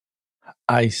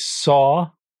I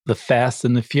saw The Fast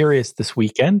and the Furious this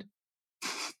weekend,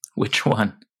 Which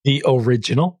one? the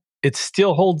original. It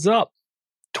still holds up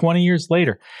 20 years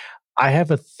later. I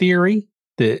have a theory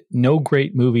that no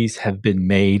great movies have been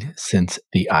made since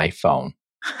the iPhone.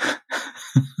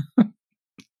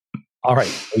 All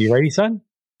right. Are you ready, son?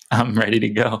 I'm ready to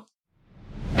go.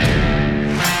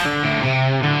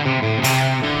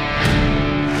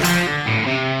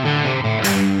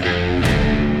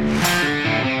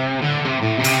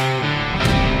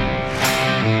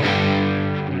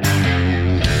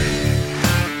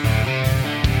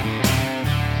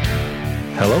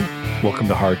 Hello. Welcome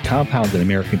to Hard Compound, an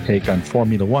American take on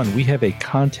Formula One. We have a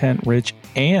content-rich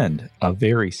and a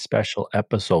very special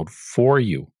episode for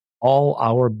you. All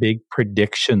our big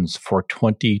predictions for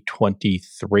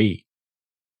 2023.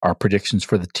 Our predictions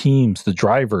for the teams, the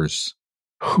drivers.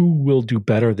 Who will do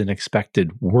better than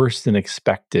expected, worse than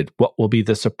expected? What will be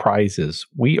the surprises?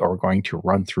 We are going to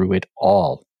run through it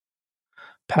all.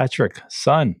 Patrick,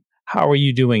 son, how are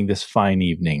you doing this fine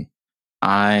evening?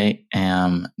 I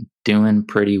am doing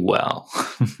pretty well.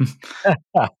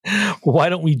 Why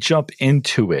don't we jump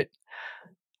into it?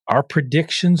 Our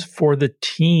predictions for the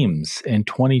teams in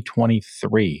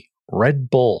 2023. Red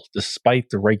Bull,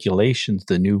 despite the regulations,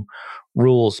 the new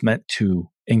rules meant to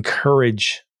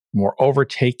encourage more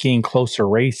overtaking, closer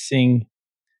racing,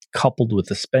 coupled with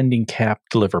the spending cap,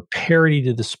 deliver parity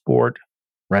to the sport.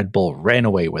 Red Bull ran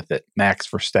away with it. Max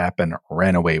Verstappen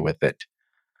ran away with it.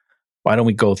 Why don't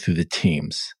we go through the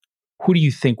teams? Who do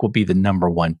you think will be the number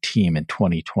one team in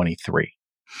 2023?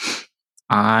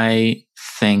 I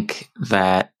think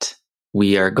that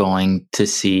we are going to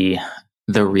see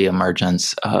the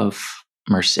reemergence of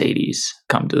Mercedes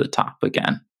come to the top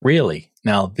again. Really?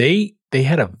 Now, they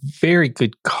had a very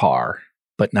good car,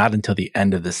 but not until the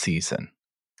end of the season.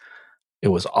 It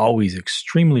was always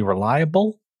extremely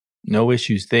reliable. No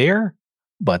issues there,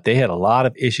 but they had a lot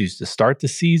of issues to start the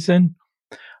season.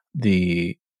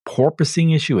 The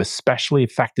porpoising issue especially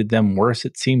affected them worse,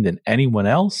 it seemed, than anyone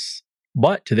else.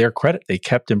 But to their credit, they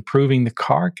kept improving the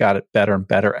car, got it better and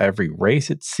better every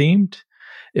race, it seemed.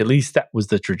 At least that was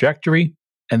the trajectory.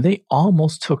 And they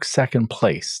almost took second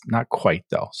place. Not quite,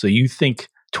 though. So you think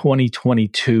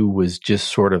 2022 was just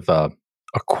sort of a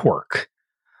quirk.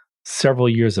 Several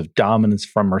years of dominance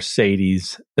from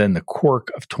Mercedes, then the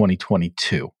quirk of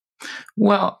 2022.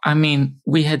 Well, I mean,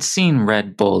 we had seen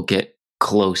Red Bull get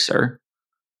closer.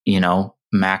 You know,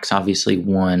 Max obviously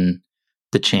won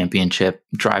the championship,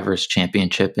 drivers'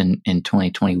 championship in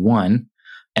 2021.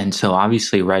 And so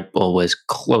obviously Red Bull was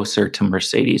closer to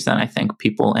Mercedes than I think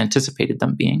people anticipated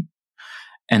them being.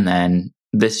 And then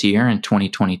this year in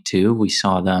 2022, we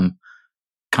saw them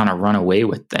kind of run away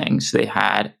with things. They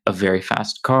had a very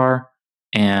fast car,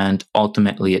 and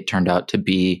ultimately it turned out to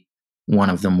be one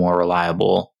of the more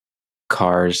reliable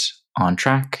cars on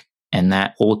track. And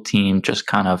that whole team just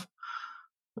kind of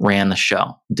ran the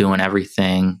show, doing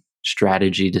everything,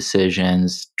 strategy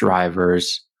decisions,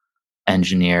 drivers,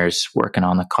 engineers working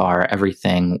on the car,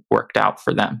 everything worked out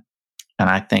for them. And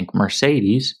I think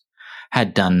Mercedes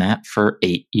had done that for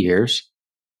 8 years.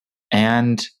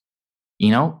 And,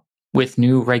 you know, with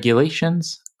new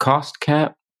regulations, cost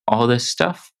cap, all this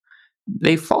stuff,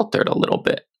 they faltered a little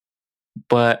bit.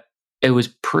 But it was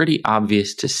pretty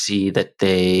obvious to see that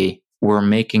they were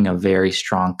making a very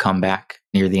strong comeback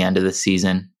near the end of the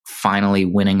season, finally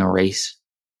winning a race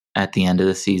at the end of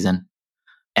the season.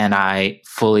 And I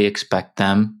fully expect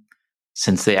them,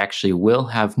 since they actually will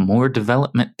have more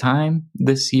development time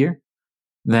this year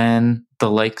than the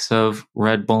likes of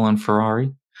Red Bull and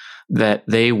Ferrari, that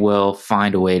they will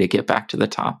find a way to get back to the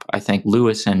top. I think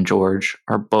Lewis and George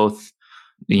are both,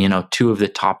 you know, two of the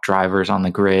top drivers on the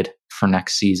grid for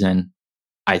next season.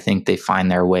 I think they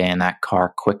find their way in that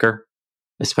car quicker,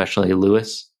 especially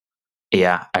Lewis.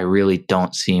 Yeah, I really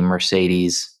don't see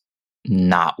Mercedes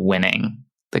not winning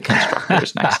the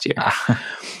Constructors next year.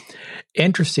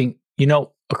 Interesting. You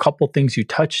know, a couple things you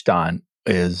touched on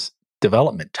is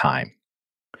development time.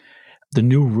 The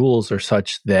new rules are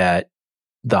such that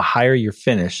the higher you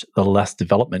finish, the less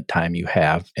development time you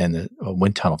have in the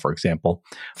wind tunnel, for example,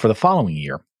 for the following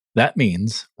year. That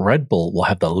means Red Bull will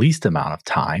have the least amount of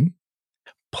time.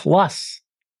 Plus,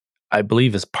 I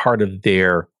believe as part of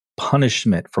their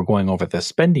punishment for going over the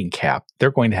spending cap,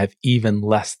 they're going to have even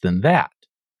less than that.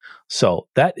 So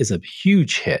that is a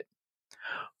huge hit.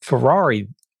 Ferrari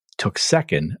took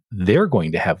second. They're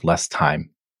going to have less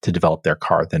time to develop their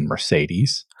car than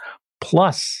Mercedes.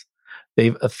 Plus,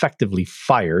 they've effectively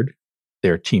fired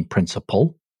their team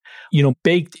principal. You know,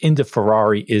 baked into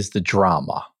Ferrari is the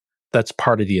drama. That's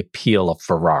part of the appeal of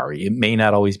Ferrari. It may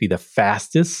not always be the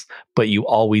fastest, but you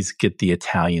always get the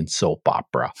Italian soap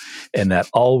opera. And that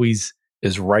always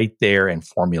is right there in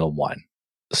Formula One.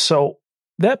 So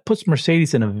that puts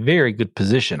Mercedes in a very good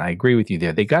position. I agree with you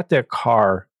there. They got their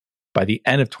car by the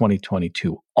end of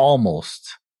 2022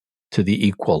 almost to the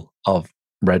equal of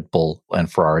Red Bull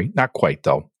and Ferrari. Not quite,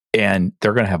 though. And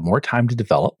they're going to have more time to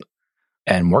develop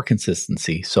and more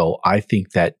consistency. So I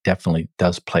think that definitely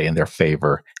does play in their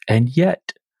favor. And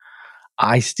yet,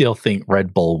 I still think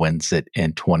Red Bull wins it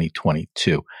in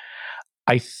 2022.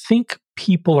 I think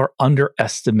people are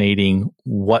underestimating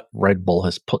what Red Bull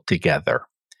has put together.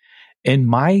 In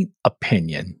my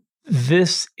opinion,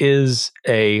 this is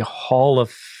a Hall of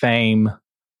Fame,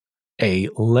 a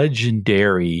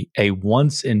legendary, a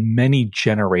once in many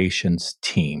generations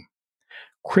team.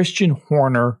 Christian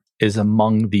Horner is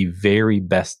among the very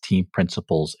best team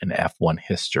principals in F1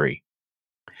 history.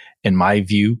 In my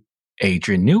view,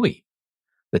 Adrian Newey,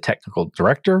 the technical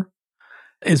director,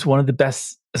 is one of the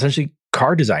best, essentially,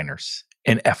 car designers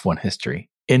in F1 history.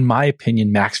 In my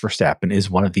opinion, Max Verstappen is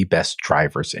one of the best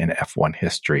drivers in F1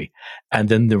 history. And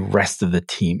then the rest of the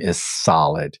team is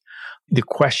solid. The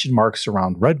question marks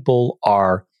around Red Bull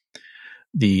are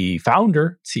the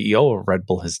founder, CEO of Red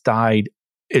Bull has died.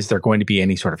 Is there going to be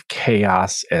any sort of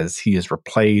chaos as he is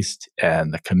replaced,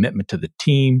 and the commitment to the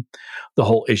team? The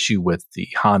whole issue with the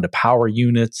Honda power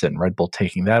units and Red Bull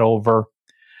taking that over.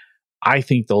 I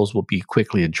think those will be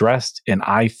quickly addressed, and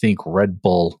I think Red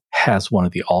Bull has one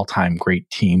of the all-time great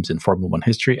teams in Formula One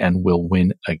history and will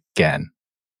win again.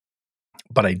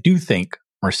 But I do think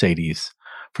Mercedes,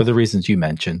 for the reasons you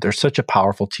mentioned, they're such a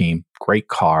powerful team, great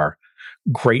car,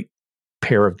 great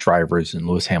pair of drivers in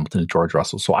Lewis Hamilton and George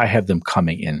Russell. So I have them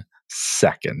coming in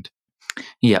second.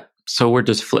 Yep. So we're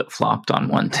just flip-flopped on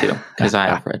one, too, because I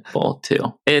have Red Bull,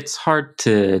 too. It's hard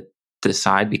to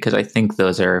decide because I think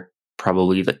those are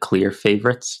probably the clear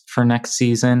favorites for next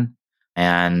season.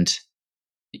 And,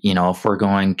 you know, if we're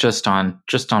going just on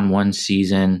one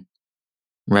season,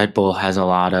 Red Bull has a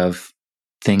lot of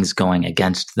things going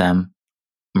against them.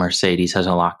 Mercedes has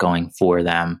a lot going for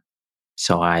them.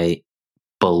 So I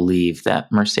believe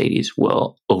that Mercedes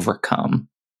will overcome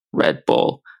Red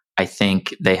Bull. I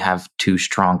think they have two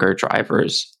stronger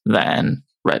drivers than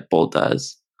Red Bull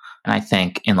does. And I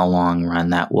think in the long run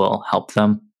that will help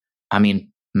them. I mean,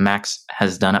 Max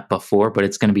has done it before, but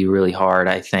it's going to be really hard,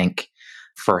 I think,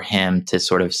 for him to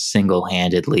sort of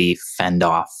single-handedly fend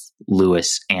off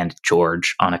Lewis and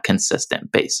George on a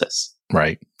consistent basis.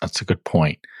 Right. That's a good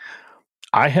point.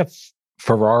 I have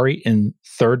Ferrari in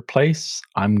third place.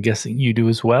 I'm guessing you do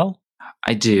as well?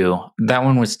 I do. That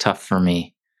one was tough for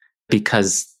me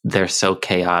because they're so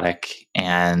chaotic,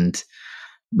 and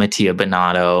Mattia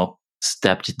Binotto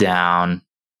stepped down.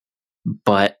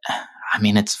 But, I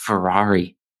mean, it's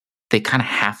Ferrari. They kind of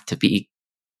have to be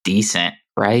decent,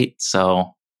 right?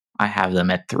 So I have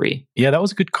them at 3. Yeah, that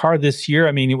was a good car this year.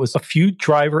 I mean, it was a few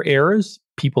driver errors.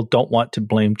 People don't want to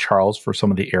blame Charles for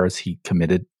some of the errors he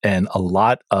committed, and a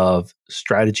lot of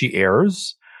strategy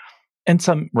errors and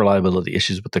some reliability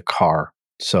issues with the car.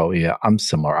 So yeah, I'm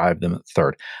similar. I have them at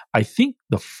third. I think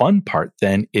the fun part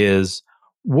then is,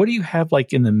 what do you have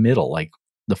like in the middle, like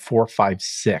the 4, 5,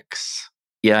 6?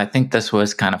 Yeah, I think this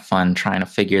was kind of fun trying to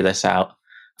figure this out.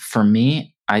 For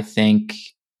me, I think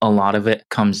a lot of it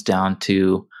comes down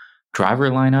to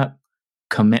driver lineup,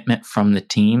 commitment from the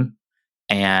team,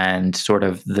 and sort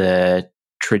of the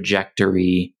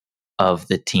trajectory of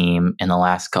the team in the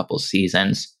last couple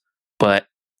seasons. But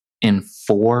in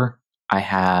 4, I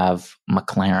have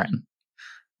McLaren.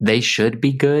 They should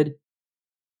be good.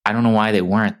 I don't know why they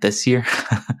weren't this year,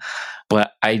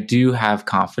 but I do have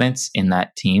confidence in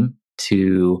that team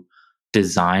to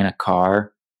design a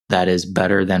car that is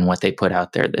better than what they put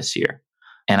out there this year.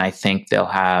 And I think they'll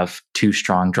have 2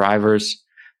 strong drivers.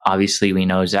 Obviously, we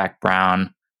know Zach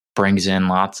Brown brings in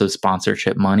lots of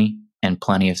sponsorship money and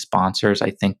plenty of sponsors.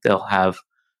 I think they'll have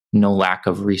no lack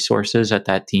of resources at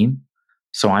that team.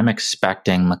 So I'm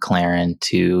expecting McLaren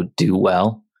to do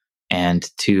well and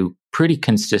to pretty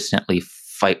consistently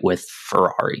fight with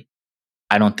Ferrari.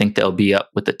 I don't think they'll be up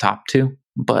with the top 2,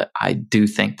 but I do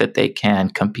think that they can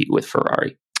compete with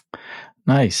Ferrari.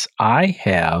 Nice.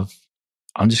 I'm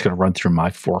just going to run through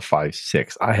my 4, 5,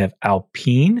 6. I have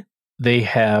Alpine. They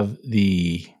have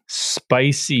the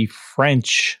spicy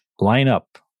French lineup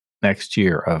next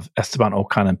year of Esteban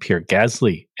Ocon and Pierre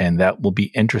Gasly, and that will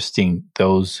be interesting,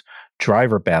 those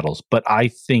driver battles. But I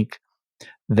think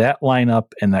that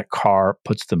lineup and that car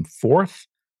puts them 4th,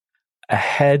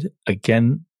 ahead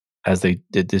again, as they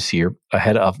did this year,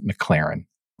 ahead of McLaren.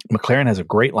 McLaren has a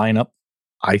great lineup.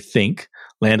 I think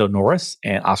Lando Norris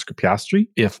and Oscar Piastri,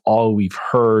 if all we've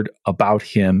heard about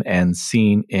him and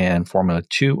seen in Formula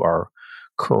 2 are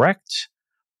correct,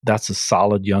 that's a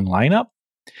solid young lineup.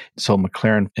 So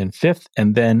McLaren in fifth,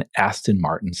 and then Aston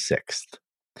Martin sixth.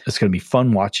 It's going to be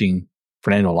fun watching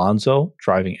Fernando Alonso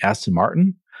driving Aston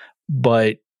Martin.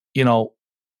 But,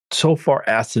 so far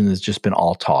Aston has just been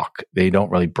all talk. They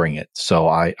don't really bring it. So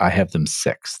I have them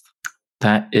sixth.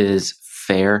 That is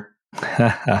fair.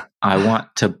 I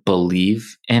want to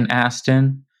believe in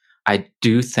Aston. I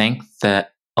do think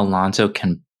that Alonso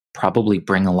can probably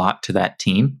bring a lot to that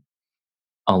team.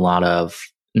 A lot of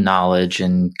knowledge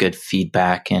and good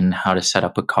feedback and how to set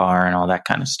up a car and all that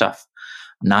kind of stuff.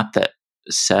 Not that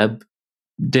Seb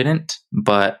didn't,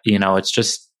 but it's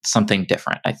just something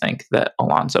different, I think, that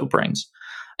Alonso brings.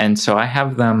 And so I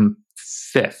have them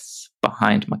fifth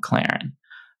behind McLaren.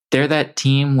 They're that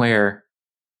team where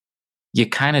you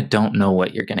kind of don't know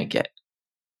what you're going to get.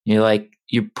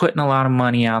 You're putting a lot of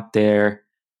money out there.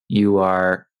 You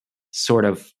are sort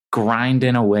of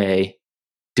grinding away,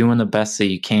 doing the best that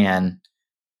you can.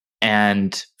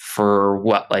 And for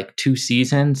 2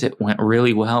 seasons, it went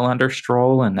really well under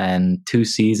Stroll, and then 2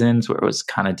 seasons where it was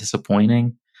kind of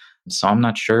disappointing. So I'm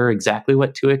not sure exactly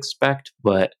what to expect,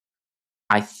 but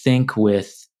I think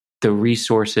with the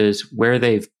resources where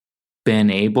they've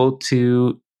been able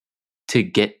to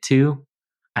get to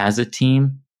as a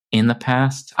team in the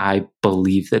past, I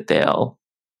believe that they'll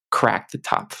crack the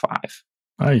top 5.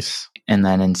 Nice. And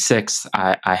then in 6th,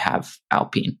 I have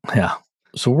Alpine. Yeah.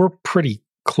 So we're pretty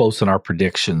close in our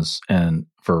predictions. And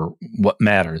for what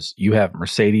matters, you have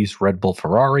Mercedes, Red Bull,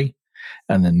 Ferrari,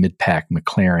 and then mid-pack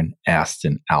McLaren,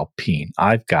 Aston, Alpine.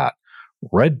 I've got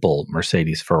Red Bull,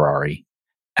 Mercedes, Ferrari,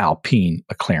 Alpine,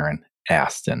 McLaren,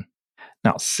 Aston.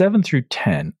 Now, 7 through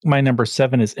 10, my number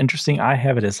 7 is interesting. I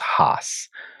have it as Haas.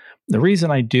 The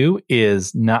reason I do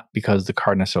is not because the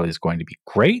car necessarily is going to be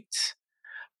great,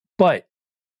 but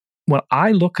when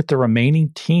I look at the remaining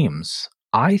teams,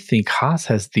 I think Haas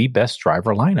has the best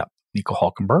driver lineup. Nico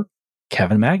Hülkenberg,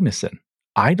 Kevin Magnussen.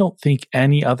 I don't think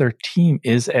any other team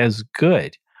is as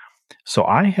good. So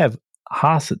I have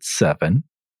Haas at 7.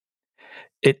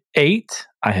 At 8,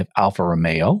 I have Alfa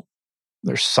Romeo.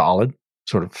 They're solid,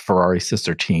 sort of Ferrari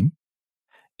sister team.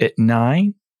 At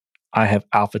 9, I have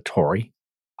AlphaTauri.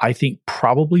 I think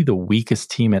probably the weakest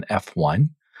team in F1.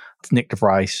 It's Nick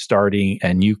DeVries starting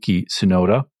and Yuki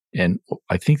Tsunoda, and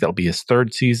I think that'll be his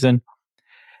 3rd season.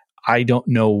 I don't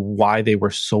know why they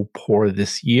were so poor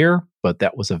this year, but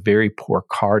that was a very poor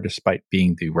car despite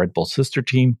being the Red Bull sister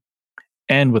team.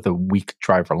 And with a weak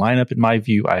driver lineup, in my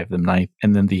view, I have them 9th.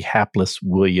 And then the hapless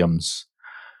Williams.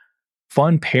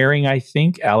 Fun pairing, I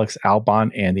think, Alex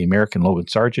Albon and the American Logan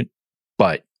Sargent.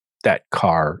 But that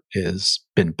car has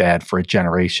been bad for a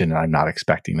generation, and I'm not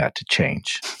expecting that to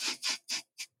change.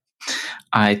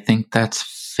 I think that's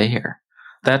fair.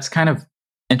 That's kind of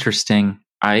interesting.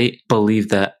 I believe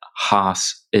that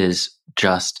Haas is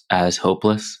just as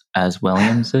hopeless as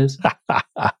Williams is.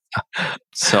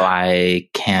 So I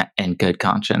can't, in good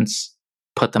conscience,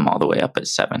 put them all the way up at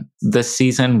 7. This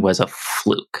season was a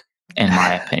fluke, in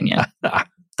my opinion.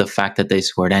 The fact that they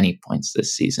scored any points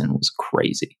this season was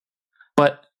crazy.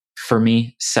 But for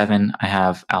me, 7, I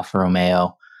have Alfa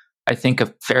Romeo. I think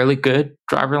a fairly good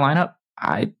driver lineup.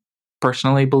 I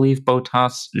personally believe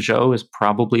Bottas Zhou is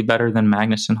probably better than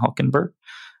Magnussen Hülkenberg,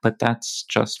 but that's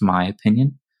just my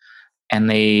opinion. And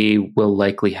they will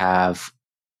likely have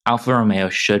Alfa Romeo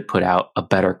should put out a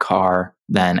better car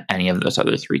than any of those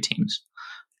other 3 teams.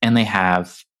 And they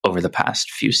have over the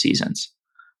past few seasons.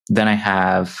 Then I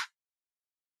have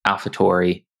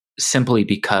AlphaTauri simply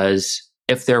because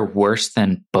if they're worse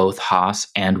than both Haas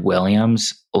and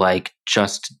Williams,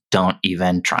 just don't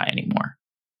even try anymore.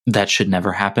 That should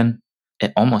never happen.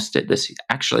 It almost did this year.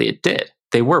 Actually, it did.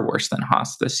 They were worse than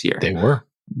Haas this year. They were.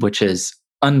 Which is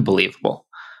unbelievable.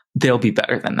 They'll be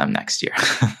better than them next year.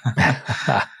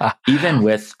 Even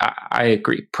with, I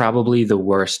agree, probably the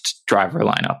worst driver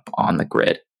lineup on the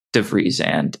grid, De Vries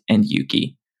and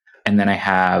Yuki. And then I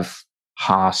have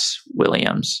Haas,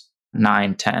 Williams,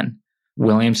 9, 10.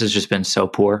 Williams has just been so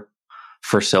poor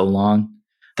for so long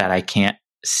that I can't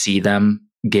see them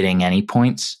getting any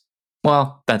points.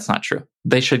 Well, that's not true.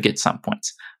 They should get some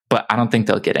points, but I don't think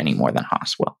they'll get any more than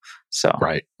Haas will. So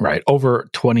Right. Over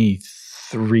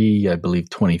 23, I believe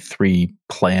 23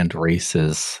 planned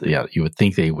races. Yeah, you would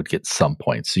think they would get some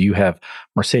points. So you have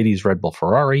Mercedes, Red Bull,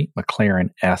 Ferrari, McLaren,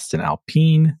 Aston,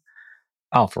 Alpine,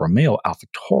 Alfa Romeo,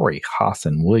 AlphaTauri, Haas,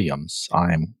 and Williams.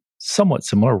 I'm somewhat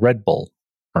similar. Red Bull,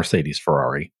 Mercedes,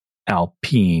 Ferrari,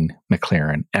 Alpine,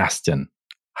 McLaren, Aston,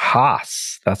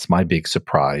 Haas. That's my big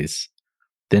surprise.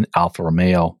 then Alfa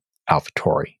Romeo,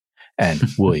 AlphaTauri, and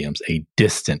Williams a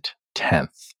distant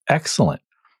 10th. Excellent.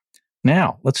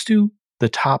 Now, let's do the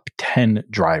top 10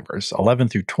 drivers. 11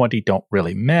 through 20 don't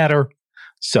really matter.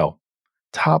 So,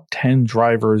 top 10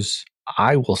 drivers,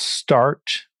 I will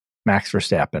start Max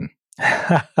Verstappen.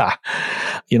 I've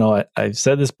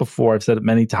said this before. I've said it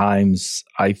many times.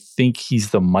 I think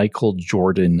he's the Michael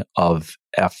Jordan of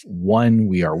F1.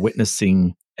 We are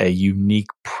witnessing a unique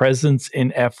presence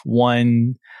in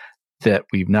F1 that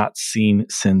we've not seen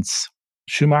since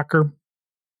Schumacher.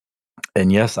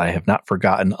 And yes, I have not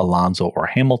forgotten Alonso or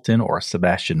Hamilton or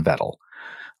Sebastian Vettel.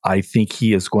 I think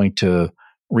he is going to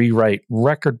rewrite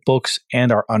record books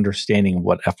and our understanding of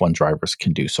what F1 drivers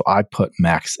can do. So I put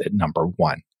Max at number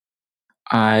 1.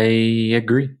 I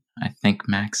agree. I think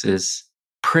Max is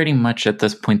pretty much at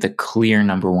this point the clear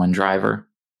number 1 driver.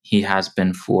 He has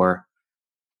been for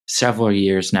several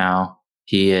years now.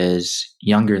 He is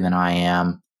younger than I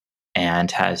am and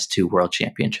has 2 world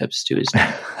championships to his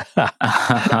name.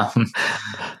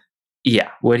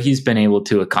 What he's been able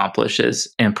to accomplish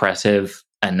is impressive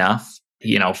enough,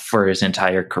 for his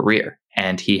entire career.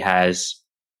 And he has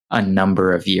a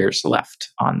number of years left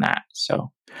on that.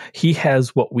 So he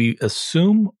has what we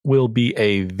assume will be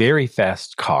a very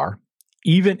fast car,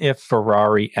 even if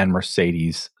Ferrari and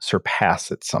Mercedes surpass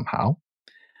it somehow.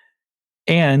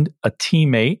 And a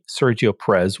teammate, Sergio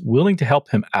Perez, willing to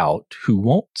help him out, who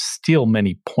won't steal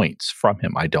many points from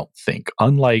him, I don't think,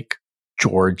 unlike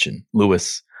George and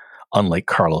Lewis, unlike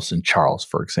Carlos and Charles,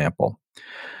 for example.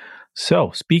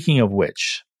 So, speaking of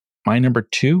which, my number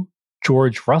 2,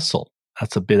 George Russell.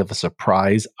 That's a bit of a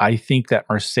surprise. I think that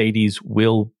Mercedes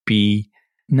will be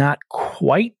not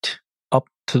quite up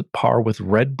to par with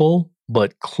Red Bull,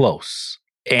 but close.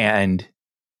 And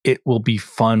it will be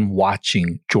fun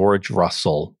watching George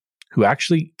Russell, who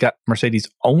actually got Mercedes'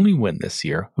 only win this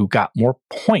year, who got more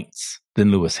points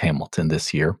than Lewis Hamilton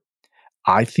this year.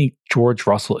 I think George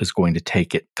Russell is going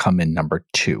to come in number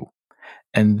 2.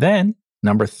 And then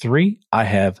number 3, I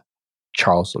have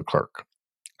Charles Leclerc.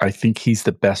 I think he's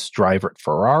the best driver at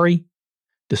Ferrari,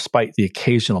 despite the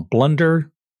occasional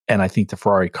blunder. And I think the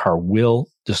Ferrari car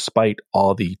will, despite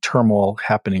all the turmoil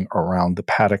happening around the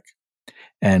paddock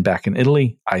and back in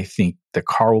Italy, I think the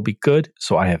car will be good.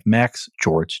 So I have Max,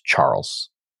 George, Charles.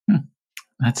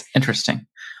 That's interesting.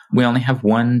 We only have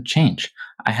one change.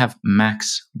 I have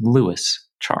Max, Lewis,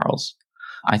 Charles.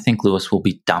 I think Lewis will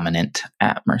be dominant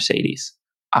at Mercedes.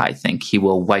 I think he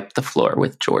will wipe the floor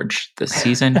with George this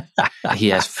season. He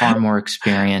has far more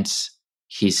experience.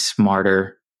 He's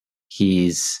smarter.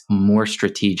 He's more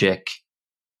strategic.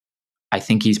 I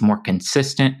think he's more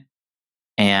consistent.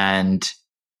 And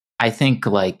I think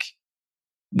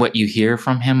what you hear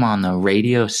from him on the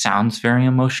radio sounds very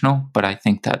emotional, but I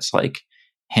think that's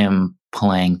him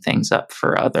playing things up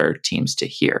for other teams to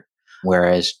hear.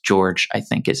 Whereas George, I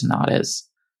think, is not as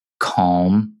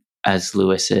calm as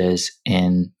Lewis is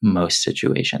in most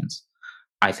situations.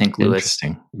 I think Lewis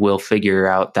will figure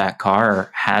out that car,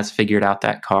 or has figured out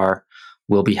that car,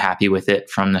 will be happy with it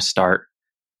from the start,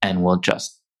 and will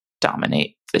just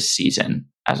dominate this season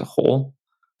as a whole,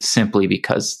 simply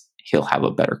because he'll have a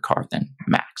better car than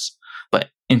Max. But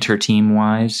inter-team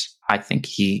wise, I think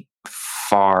he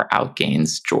far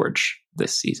outgains George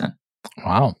this season.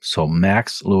 Wow. So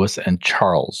Max, Lewis, and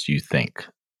Charles, you think?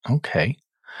 Okay.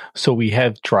 So we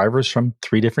have drivers from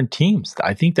 3 different teams.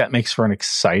 I think that makes for an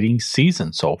exciting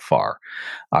season so far.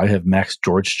 I have Max,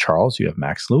 George, Charles. You have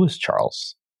Max, Lewis,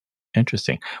 Charles.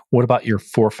 Interesting. What about your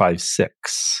 4, 5,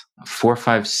 6? 4,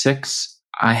 5, 6,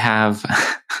 I have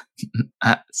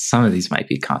some of these might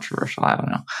be controversial. I don't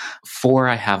know. 4,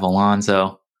 I have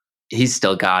Alonso. He's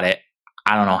still got it.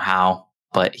 I don't know how,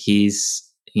 but he's,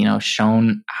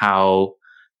 shown how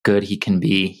good he can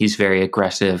be. He's very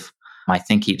aggressive. I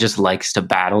think he just likes to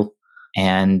battle,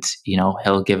 and,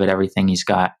 he'll give it everything he's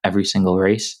got every single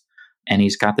race, and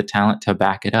he's got the talent to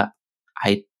back it up.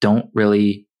 I don't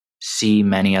really see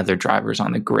many other drivers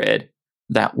on the grid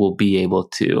that will be able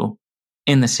to,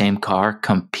 in the same car,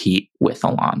 compete with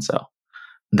Alonso.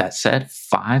 That said,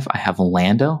 5, I have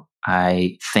Lando.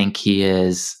 I think he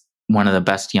is one of the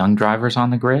best young drivers on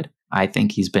the grid. I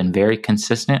think he's been very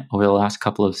consistent over the last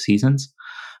couple of seasons.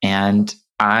 And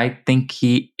I think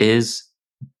he is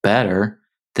better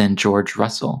than George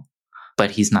Russell,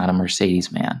 but he's not a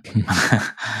Mercedes man.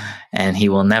 And he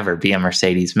will never be a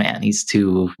Mercedes man. He's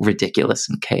too ridiculous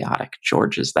and chaotic.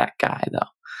 George is that guy, though.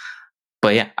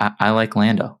 But yeah, I like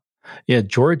Lando. Yeah,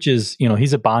 George is,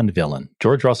 he's a Bond villain.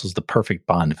 George Russell's the perfect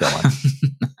Bond villain.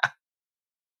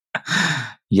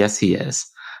 Yes, he is.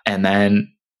 And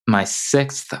then my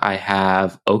 6th, I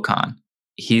have Ocon.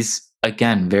 He's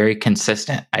again, very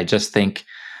consistent. I just think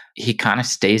he kind of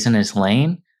stays in his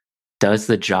lane, does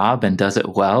the job and does it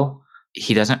well.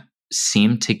 He doesn't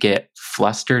seem to get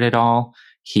flustered at all.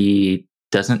 He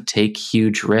doesn't take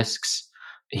huge risks.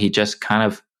 He just kind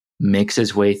of makes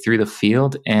his way through the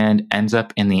field and ends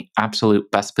up in the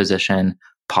absolute best position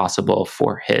possible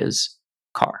for his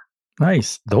car.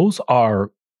 Nice. Those are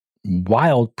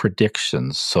wild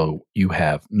predictions. So you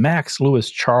have Max, Lewis,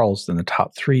 Charles in the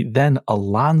top three, then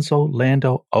Alonso,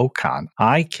 Lando, Ocon.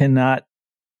 I cannot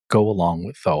go along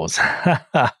with those.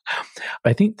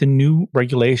 I think the new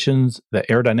regulations, the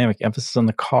aerodynamic emphasis on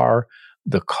the car,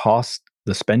 the cost,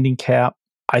 the spending cap,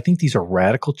 I think these are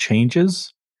radical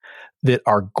changes that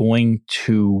are going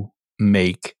to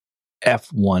make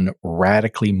F1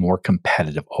 radically more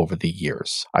competitive over the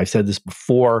years. I've said this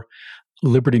before.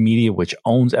 Liberty Media, which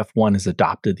owns F1, has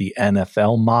adopted the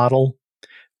NFL model,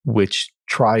 which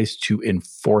tries to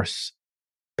enforce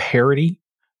parity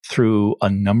through a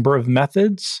number of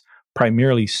methods,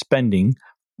 primarily spending,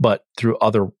 but through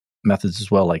other methods as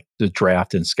well, like the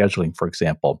draft and scheduling, for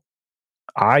example.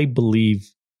 I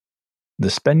believe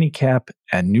the spending cap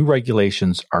and new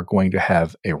regulations are going to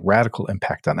have a radical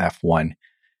impact on F1.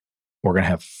 We're going to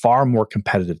have far more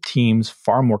competitive teams,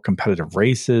 far more competitive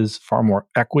races, far more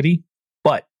equity.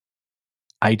 But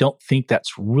I don't think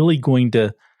that's really going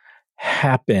to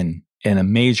happen in a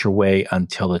major way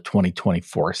until the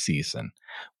 2024 season.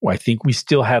 Where I think we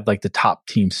still have like the top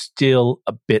team still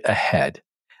a bit ahead.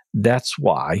 That's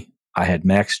why I had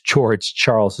Max, George,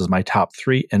 Charles as my top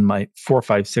three. And my 4,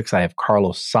 5, 6, I have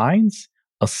Carlos Sainz,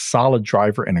 a solid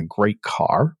driver and a great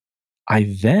car.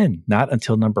 I then, not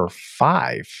until number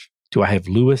 5, do I have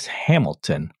Lewis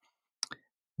Hamilton.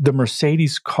 The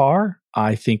Mercedes car,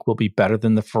 I think, will be better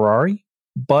than the Ferrari,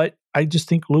 but I just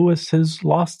think Lewis has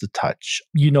lost a touch.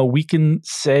 You know, we can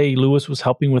say Lewis was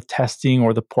helping with testing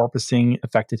or the porpoising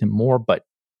affected him more, but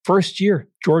first year,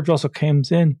 George Russell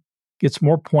comes in, gets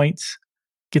more points,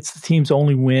 gets the team's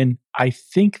only win. I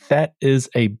think that is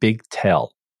a big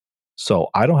tell. So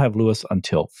I don't have Lewis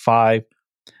until 5,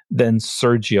 then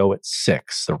Sergio at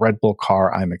 6. The Red Bull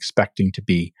car I'm expecting to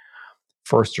be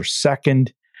first or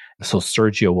second. So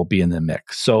Sergio will be in the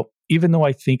mix. So even though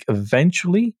I think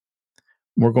eventually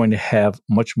we're going to have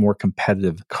much more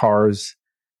competitive cars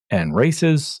and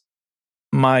races,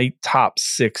 my top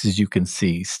 6, as you can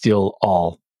see, still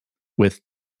all with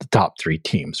the top 3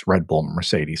 teams, Red Bull,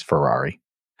 Mercedes, Ferrari.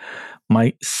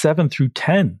 My 7 through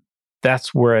 10,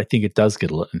 that's where I think it does get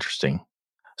a little interesting.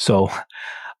 So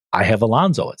I have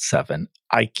Alonso at 7.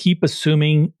 I keep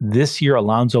assuming this year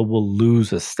Alonso will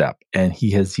lose a step, and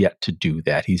he has yet to do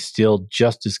that. He's still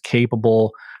just as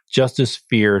capable, just as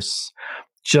fierce,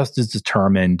 just as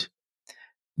determined,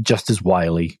 just as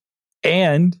wily.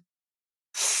 And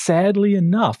sadly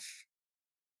enough,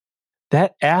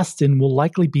 that Aston will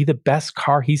likely be the best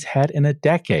car he's had in a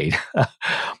decade.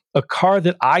 A car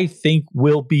that I think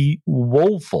will be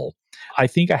woeful. I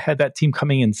think I had that team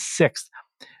coming in 6th,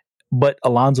 but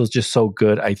Alonso's just so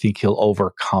good. I think he'll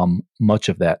overcome much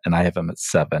of that, and I have him at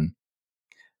 7.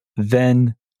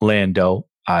 Then Lando.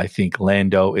 I think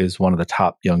Lando is one of the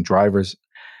top young drivers.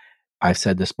 I've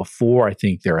said this before. I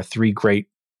think there are 3 great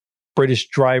British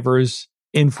drivers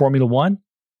in Formula One.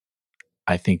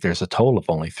 I think there's a total of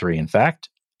only 3, in fact.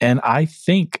 And I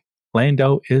think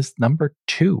Lando is number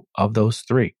 2 of those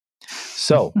 3.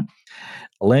 So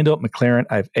Lando at McLaren,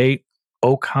 I have 8.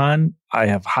 Ocon, I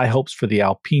have high hopes for the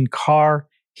Alpine car.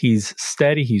 He's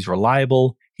steady. He's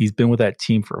reliable. He's been with that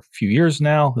team for a few years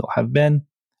now. He'll have been.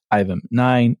 I have him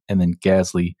 9. And then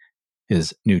Gasly,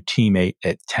 his new teammate,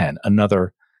 at 10.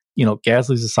 Another,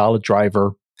 Gasly's a solid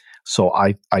driver. So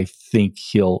I think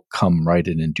he'll come right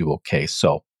in and do okay.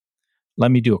 So let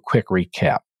me do a quick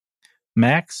recap.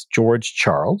 Max, George,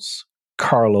 Charles,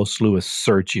 Carlos, Lewis,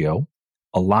 Sergio,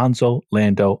 Alonso,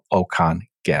 Lando, Ocon,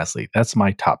 Gasly. That's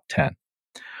my top 10.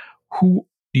 Who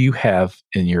do you have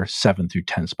in your 7 through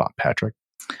 10 spot, Patrick?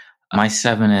 My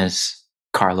 7 is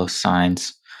Carlos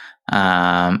Sainz.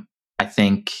 I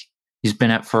think he's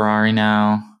been at Ferrari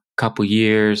now a couple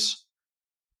years.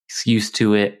 He's used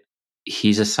to it.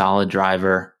 He's a solid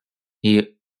driver. He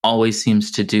always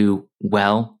seems to do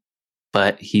well,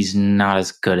 but he's not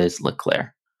as good as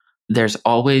Leclerc. There's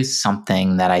always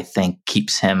something that I think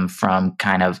keeps him from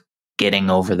kind of getting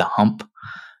over the hump.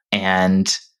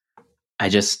 And I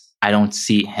don't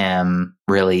see him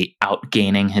really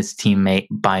outgaining his teammate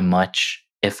by much,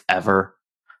 if ever.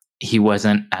 He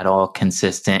wasn't at all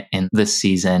consistent in this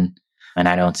season, and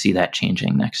I don't see that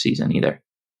changing next season either.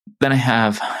 Then I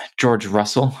have George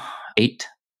Russell, 8.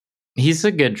 He's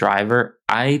a good driver.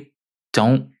 I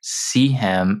don't see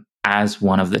him as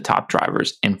one of the top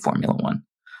drivers in Formula One.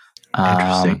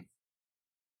 Interesting.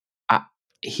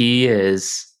 He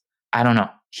is, I don't know.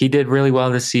 He did really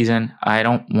well this season. I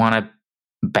don't want to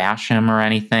bash him or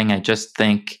anything. I just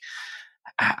think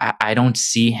I don't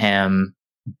see him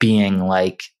being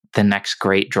like the next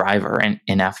great driver in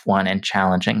F1 and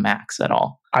challenging Max at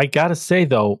all. I got to say,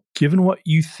 though, given what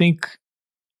you think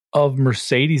of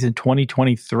Mercedes in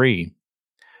 2023,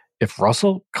 if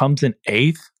Russell comes in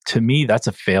 8th, to me, that's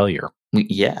a failure.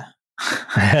 Yeah.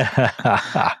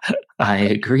 I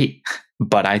agree.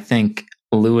 But I think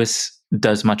Lewis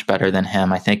does much better than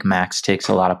him. I think Max takes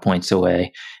a lot of points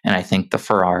away. And I think the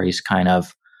Ferraris kind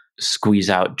of squeeze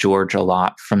out George a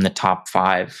lot from the top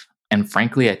 5. And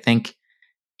frankly, I think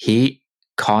he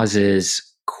causes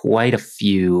quite a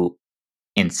few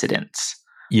incidents.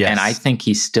 Yes. And I think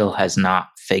he still has not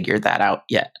figured that out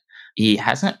yet. He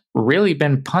hasn't really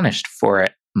been punished for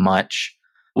it much,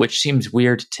 which seems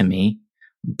weird to me,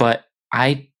 but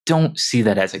I don't see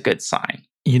that as a good sign.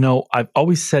 You know, I've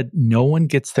always said no one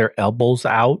gets their elbows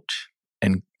out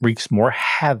and wreaks more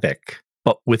havoc,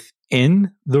 but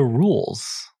within the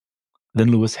rules,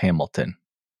 than Lewis Hamilton.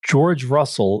 George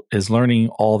Russell is learning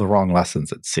all the wrong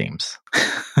lessons, it seems.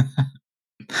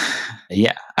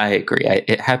 Yeah, I agree.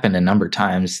 It happened a number of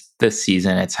times this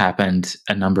season. It's happened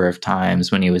a number of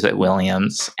times when he was at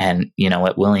Williams. And, you know,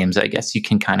 at Williams, I guess you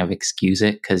can kind of excuse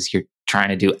it because you're trying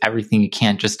to do everything you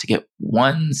can just to get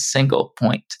one single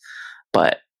point.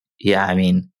 But yeah, I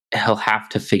mean, he'll have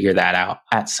to figure that out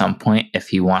at some point if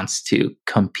he wants to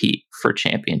compete for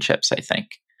championships, I think.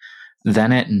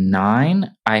 Then at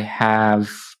 9, I have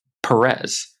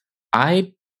Perez.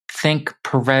 I think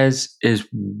Perez is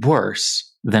worse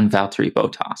than Valtteri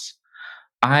Bottas.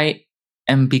 I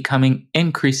am becoming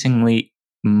increasingly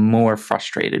more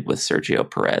frustrated with Sergio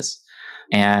Perez.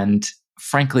 And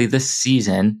frankly, this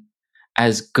season,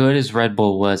 as good as Red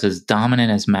Bull was, as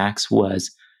dominant as Max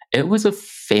was, it was a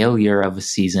failure of a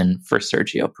season for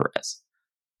Sergio Perez.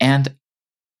 And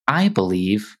I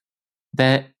believe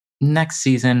that next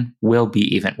season will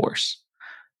be even worse.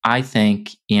 I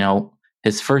think, you know,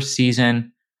 his first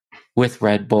season with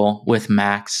Red Bull, with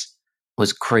Max,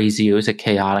 was crazy. It was a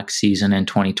chaotic season in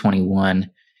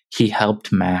 2021. He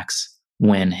helped Max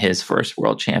win his first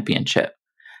world championship.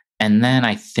 And then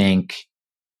I think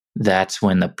that's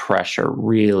when the pressure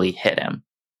really hit him.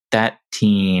 That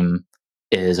team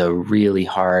is a really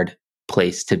hard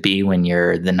place to be when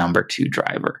you're the number 2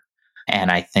 driver.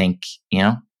 And I think, you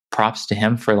know, props to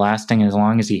him for lasting as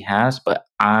long as he has, but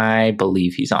I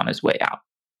believe he's on his way out.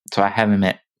 So I have him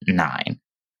at 9.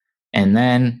 And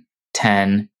then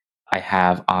 10, I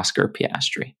have Oscar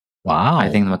Piastri. Wow. I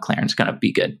think the McLaren's going to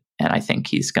be good, and I think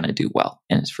he's going to do well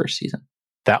in his first season.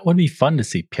 That would be fun to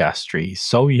see Piastri. He's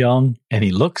so young, and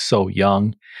he looks so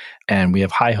young, and we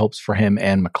have high hopes for him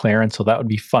and McLaren, so that would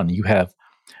be fun. You have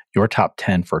your top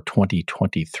 10 for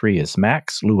 2023 is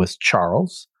Max, Lewis,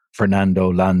 Charles, Fernando,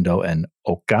 Lando, and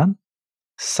Ocon,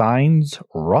 Sainz,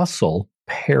 Russell,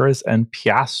 Perez, and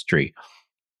Piastri.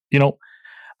 You know,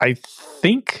 I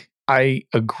think I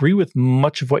agree with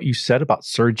much of what you said about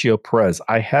Sergio Perez.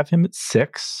 I have him at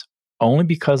 6, only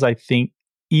because I think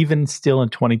even still in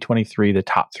 2023, the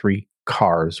top 3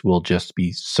 cars will just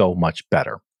be so much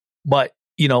better. But,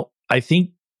 you know, I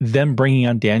think them bringing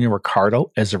on Daniel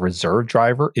Ricciardo as a reserve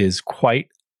driver is quite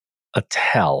a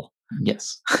tell.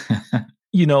 Yes.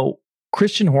 You know,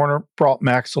 Christian Horner brought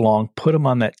Max along, put him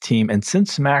on that team. And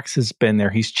since Max has been there,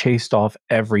 he's chased off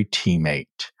every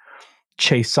teammate.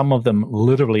 Chase some of them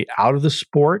literally out of the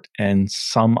sport and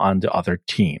some onto other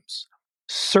teams.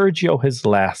 Sergio has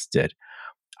lasted.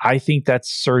 I think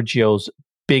that's Sergio's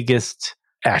biggest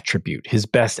attribute, his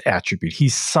best attribute.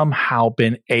 He's somehow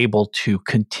been able to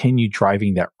continue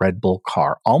driving that Red Bull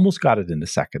car. Almost got it in the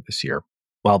second this year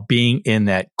while being in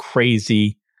that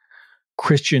crazy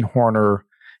Christian Horner,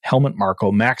 Helmut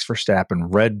Marko, Max Verstappen,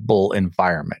 Red Bull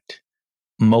environment.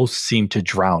 Most seem to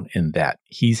drown in that.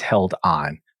 He's held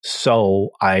on.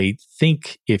 So I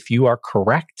think if you are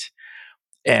correct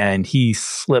and he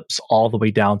slips all the way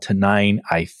down to 9,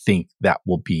 I think that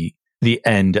will be the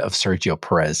end of Sergio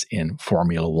Perez in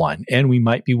Formula One. And we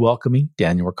might be welcoming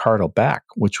Daniel Ricciardo back,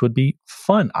 which would be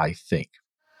fun, I think.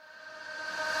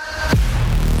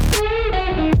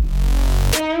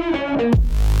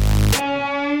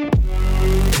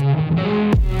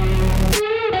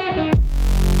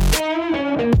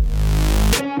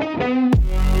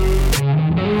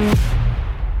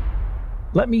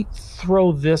 Let me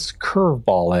throw this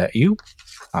curveball at you.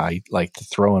 I like to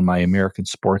throw in my American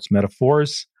sports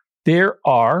metaphors. There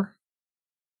are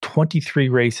 23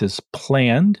 races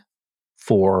planned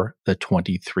for the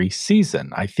 23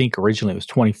 season. I think originally it was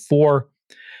 24.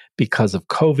 Because of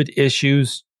COVID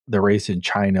issues, the race in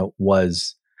China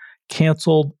was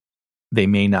canceled. They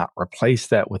may not replace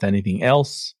that with anything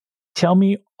else. Tell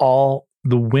me all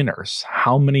the winners.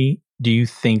 How many do you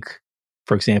think,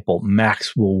 for example,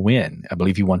 Max will win? I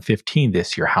believe he won 15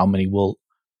 this year. How many will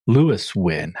Lewis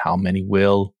win? How many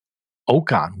will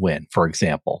Ocon win, for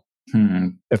example?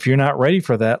 If you're not ready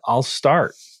for that, I'll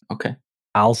start. Okay.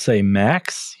 I'll say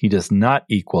Max. He does not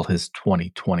equal his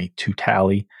 2022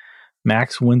 tally.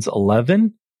 Max wins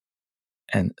 11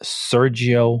 and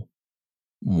Sergio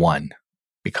 1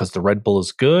 because the Red Bull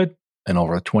is good and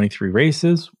over 23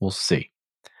 races, we'll see.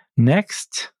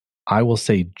 Next, I will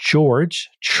say George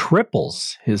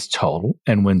triples his total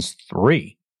and wins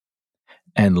 3.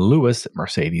 And Lewis at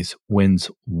Mercedes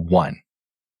wins 1.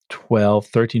 12,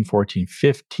 13, 14,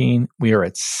 15. We are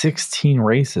at 16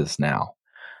 races now.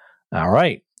 All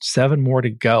right, 7 more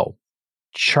to go.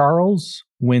 Charles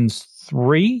wins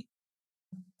 3.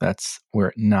 We're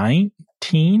at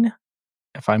 19,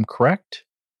 if I'm correct.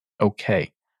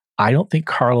 Okay. I don't think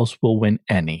Carlos will win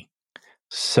any.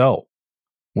 So,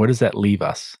 where does that leave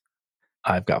us?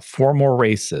 I've got 4 more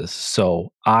races.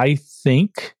 So, I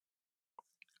think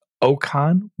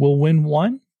Ocon will win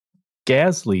 1.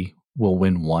 Gasly will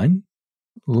win 1.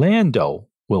 Lando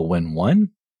will win 1.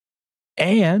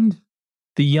 And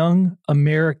the young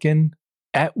American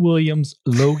at Williams,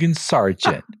 Logan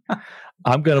Sargent.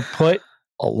 I'm going to put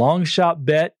a long shot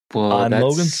bet on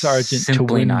Logan Sargent to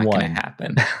win not 1. Going to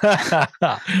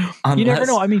happen. You never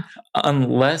know. I mean,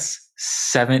 unless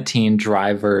 17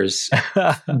 drivers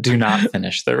do not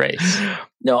finish the race.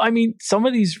 No, I mean, some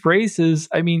of these races,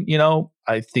 I mean,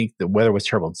 I think the weather was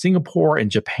terrible in Singapore and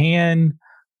Japan.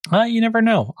 You never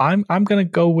know. I'm going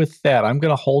to go with that. I'm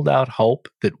going to hold out hope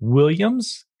that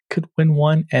Williams could win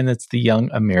 1, and it's the young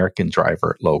American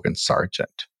driver, Logan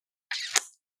Sargent.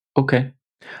 Okay.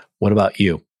 What about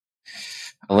you?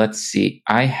 Let's see.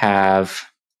 I have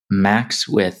Max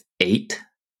with 8.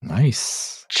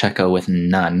 Nice. Checo with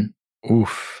none.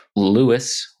 Oof.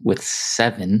 Lewis with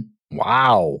 7.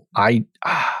 Wow.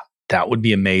 That would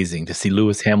be amazing to see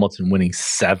Lewis Hamilton winning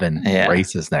 7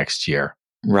 races next year.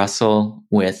 Russell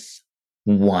with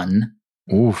 1.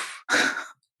 Oof.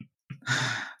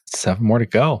 7 more to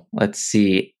go. Let's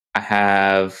see. I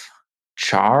have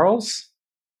Charles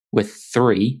with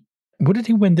 3. What did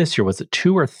he win this year? Was it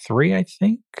 2 or 3, I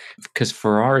think? Because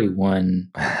Ferrari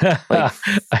won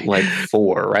like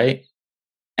 4, right?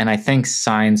 And I think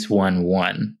Sainz won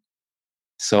 1.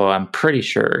 So I'm pretty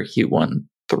sure he won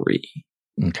 3.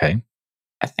 Okay.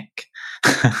 I think.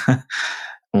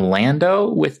 Lando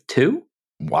with 2?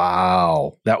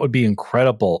 Wow. That would be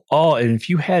incredible. Oh, and if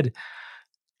you had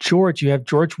George, you have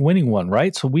George winning 1,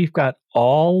 right? So we've got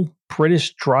all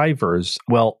British drivers.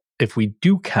 Well, if we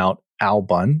do count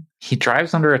Albon. He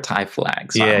drives under a tie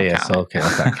flag. So So okay,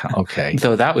 let's not count. Okay.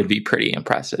 Though that would be pretty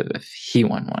impressive if he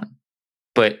won 1.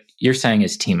 But you're saying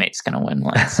his teammate's going to win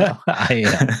 1. So.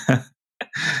 I am.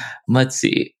 Let's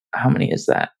see. How many is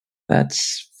that?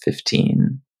 That's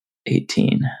 15,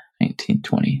 18, 19,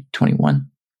 20, 21.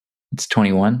 It's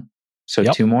 21. So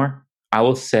 2 more. I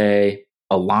will say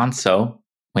Alonso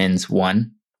wins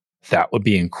 1. That would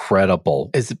be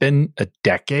incredible. Has it been a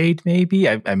decade, maybe?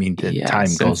 I mean, the time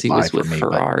goes by for me. With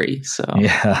Ferrari, so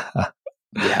yeah,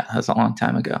 that was a long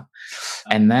time ago.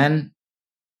 And then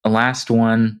the last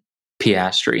one,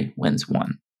 Piastri wins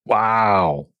 1.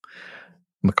 Wow.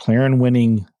 McLaren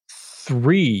winning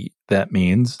 3. That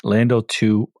means Lando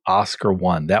 2, Oscar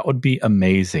 1. That would be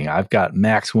amazing. I've got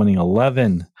Max winning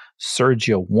 11,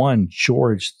 Sergio 1,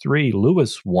 George 3,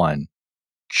 Lewis 1,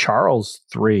 Charles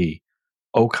 3.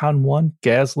 Ocon 1,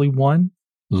 Gasly 1,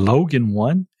 Logan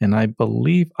 1, and I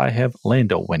believe I have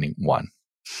Lando winning 1.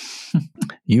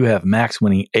 You have Max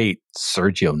winning 8,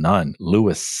 Sergio none,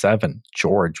 Lewis 7,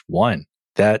 George 1.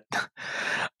 That,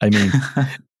 I mean,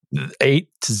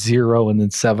 8-0 and then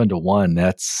 7-1.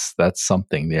 That's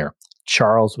something there.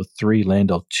 Charles with 3,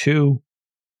 Lando 2,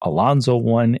 Alonso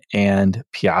 1, and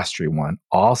Piastri 1.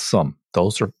 Awesome.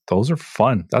 Those are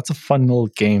fun. That's a fun little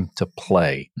game to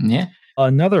play. Yeah.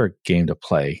 Another game to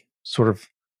play, sort of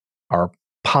our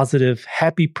positive,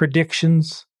 happy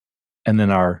predictions, and then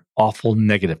our awful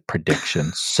negative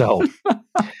predictions. So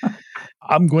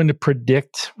I'm going to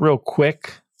predict real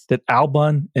quick that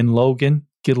Albon and Logan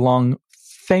get along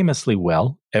famously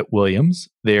well at Williams.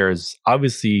 There's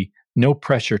obviously no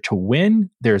pressure to win.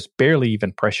 There's barely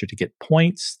even pressure to get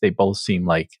points. They both seem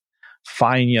like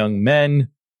fine young men.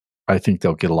 I think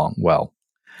they'll get along well.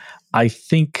 I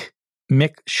think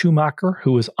Mick Schumacher,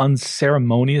 who was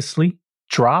unceremoniously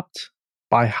dropped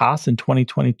by Haas in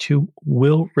 2022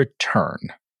 will return.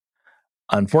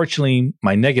 Unfortunately,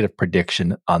 my negative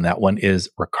prediction on that one is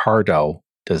Ricciardo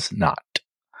does not.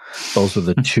 Those are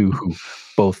the two who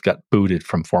both got booted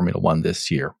from Formula One this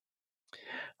year.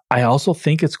 I also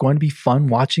think it's going to be fun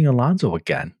watching Alonso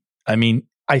again. I mean,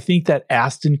 I think that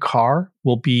Aston car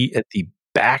will be at the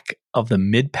back of the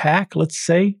mid-pack, let's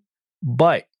say,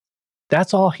 but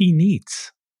that's all he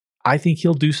needs. I think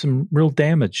he'll do some real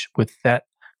damage with that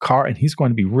car, and he's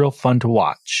going to be real fun to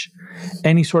watch.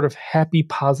 Any sort of happy,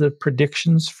 positive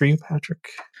predictions for you, Patrick?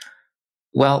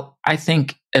 Well, I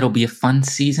think it'll be a fun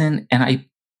season, and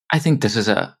I think this is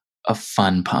a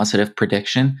fun, positive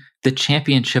prediction. The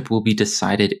championship will be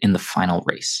decided in the final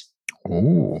race.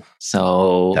 Ooh.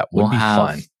 So that would be have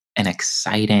fun. An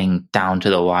exciting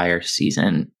down-to-the-wire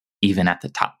season, even at the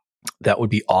top. That would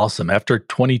be awesome. After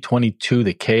 2022,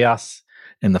 the chaos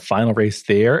in the final race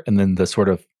there, and then the sort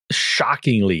of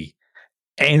shockingly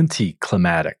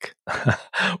anticlimactic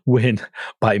win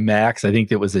by Max. I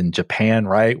think it was in Japan,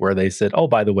 right? Where they said, oh,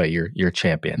 by the way, you're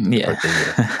champion.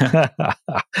 Yeah.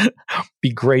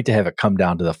 Be great to have it come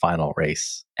down to the final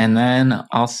race. And then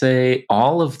I'll say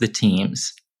all of the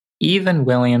teams, even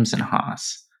Williams and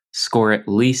Haas, score at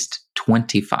least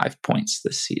 25 points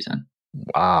this season.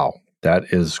 Wow.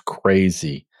 That is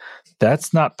crazy.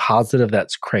 That's not positive.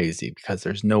 That's crazy because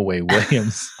there's no way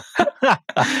Williams.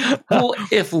 Well,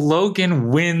 if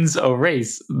Logan wins a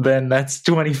race, then that's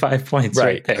 25 points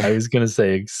right there. I was going to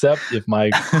say, except if my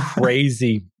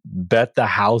crazy bet the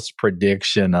house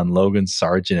prediction on Logan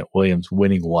Sargent at Williams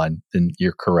winning one, then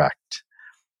you're correct.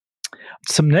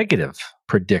 Some negative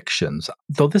predictions,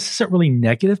 though this isn't really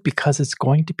negative because it's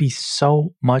going to be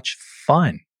so much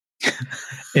fun.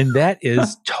 And that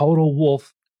is Toto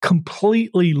Wolff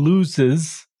completely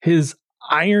loses his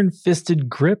iron-fisted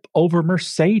grip over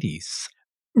Mercedes.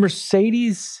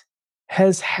 Mercedes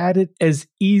has had it as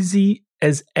easy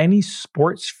as any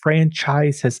sports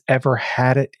franchise has ever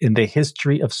had it in the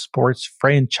history of sports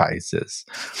franchises.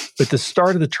 At the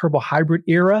start of the turbo hybrid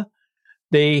era,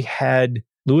 they had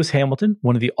Lewis Hamilton,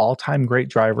 one of the all-time great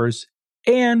drivers,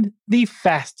 and the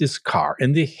fastest car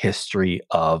in the history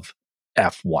of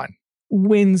F1.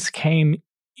 Wins came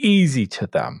easy to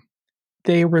them.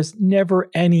 There was never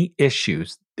any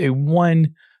issues. They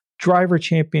won driver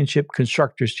championship,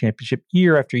 constructors championship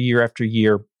year after year after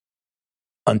year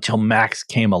until Max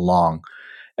came along.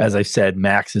 As I said,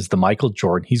 Max is the Michael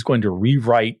Jordan. He's going to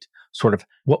rewrite sort of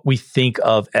what we think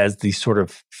of as the sort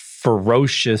of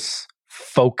ferocious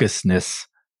focusness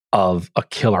of a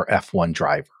killer F1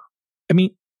 driver. I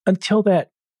mean, until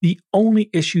that, the only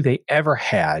issue they ever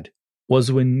had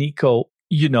was when Nico,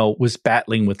 was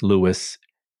battling with Lewis.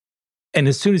 And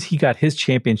as soon as he got his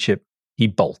championship, he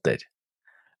bolted.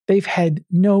 They've had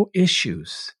no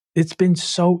issues. It's been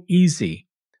so easy.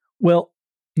 Well,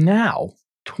 now,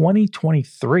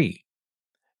 2023,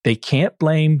 they can't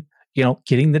blame,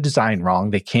 getting the design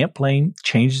wrong. They can't blame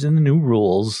changes in the new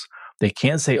rules. They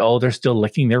can't say, oh, they're still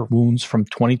licking their wounds from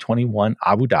 2021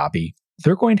 Abu Dhabi.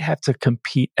 They're going to have to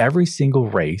compete every single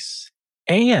race.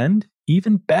 And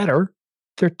even better,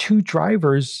 their two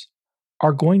drivers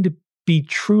are going to be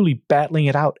truly battling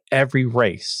it out every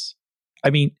race.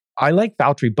 I mean, I like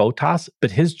Valtteri Bottas,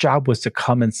 but his job was to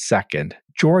come in second.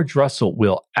 George Russell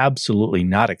will absolutely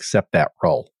not accept that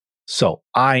role. So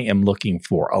I am looking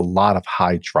for a lot of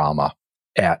high drama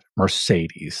at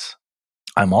Mercedes.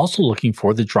 I'm also looking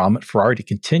for the drama at Ferrari to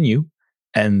continue,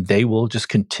 and they will just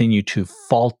continue to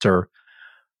falter,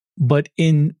 but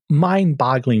in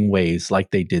mind-boggling ways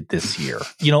like they did this year.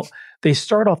 They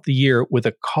start off the year with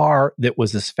a car that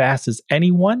was as fast as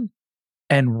anyone,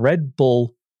 and Red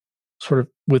Bull sort of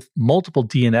with multiple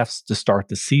DNFs to start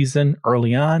the season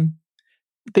early on.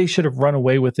 They should have run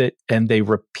away with it, and they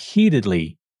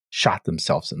repeatedly shot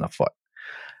themselves in the foot.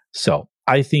 So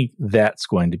I think that's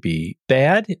going to be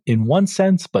bad in one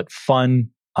sense, but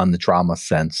fun on the drama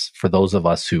sense for those of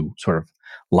us who sort of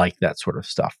like that sort of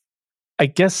stuff. I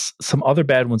guess some other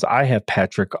bad ones I have,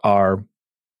 Patrick, are,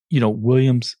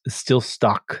 Williams is still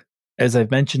stuck. As I've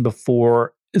mentioned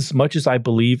before, as much as I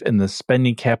believe in the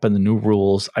spending cap and the new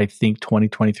rules, I think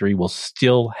 2023 will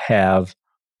still have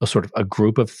a sort of a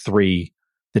group of three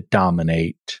that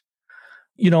dominate.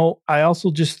 I also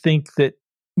just think that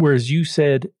whereas you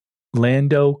said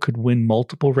Lando could win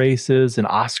multiple races and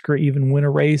Oscar even win a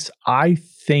race, I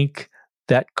think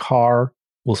that car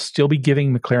will still be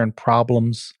giving McLaren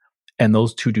problems, and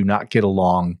those two do not get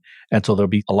along. And so there'll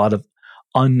be a lot of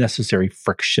unnecessary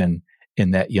friction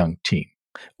in that young team.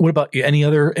 What about you? Any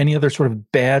other sort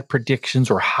of bad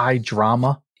predictions or high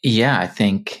drama? Yeah, I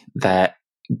think that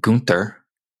Gunther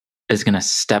is going to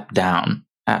step down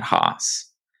at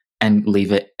Haas and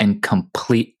leave it in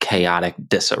complete chaotic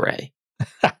disarray.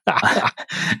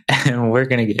 And we're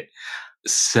going to get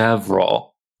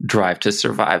several Drive to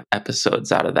Survive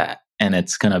episodes out of that. And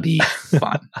it's going to be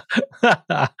fun.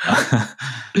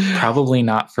 Probably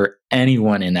not for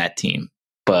anyone in that team,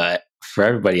 but for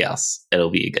everybody else,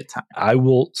 it'll be a good time. I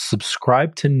will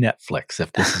subscribe to Netflix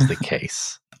if this is the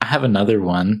case. I have another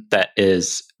one that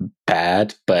is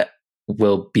bad, but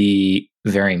will be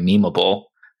very memeable.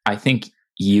 I think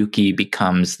Yuki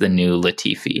becomes the new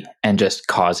Latifi and just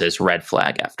causes red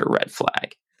flag after red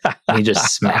flag. He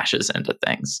just smashes into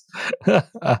things,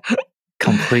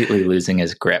 completely losing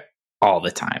his grip all the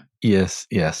time. Yes,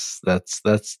 that's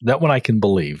that one I can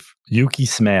believe. Yuki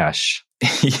smash.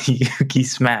 Yuki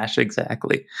smash,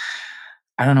 exactly.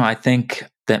 I don't know. I think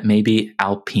that maybe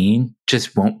Alpine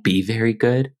just won't be very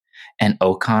good, and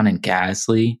Ocon and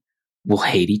Gasly will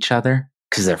hate each other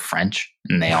because they're French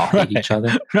and they all hate each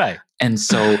other. Right. And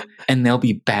so, and they'll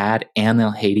be bad and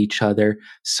they'll hate each other.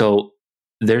 So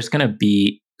there's going to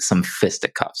be some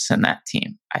fisticuffs in that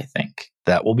team, I think.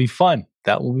 That will be fun.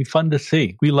 That will be fun to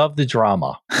see. We love the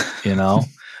drama, you know?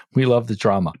 We love the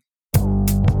drama.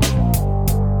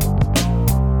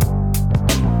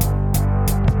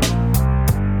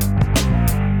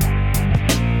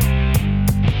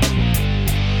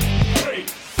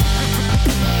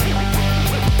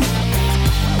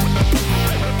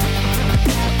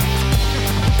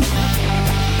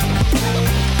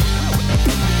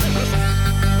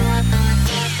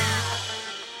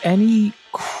 Any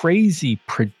crazy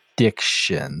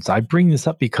predictions? I bring this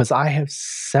up because I have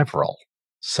several,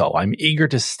 so I'm eager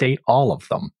to state all of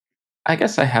them. I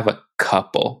guess I have a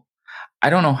couple. I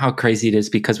don't know how crazy it is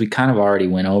because we kind of already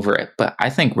went over it, but I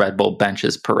think Red Bull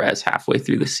benches Perez halfway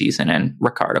through the season and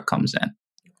Ricciardo comes in.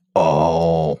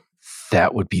 Oh,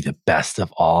 that would be the best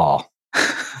of all.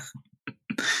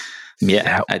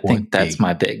 Yeah, I think that's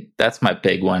my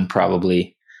big one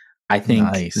probably. I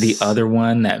think the other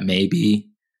one that maybe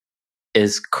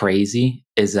is crazy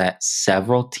is that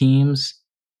several teams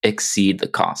exceed the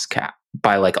cost cap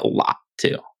by like a lot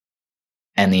too.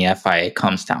 And the FIA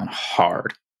comes down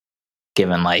hard,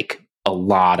 given like a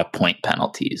lot of point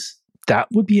penalties. That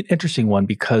would be an interesting one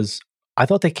because I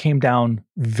thought they came down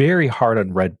very hard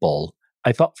on Red Bull.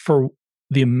 I thought for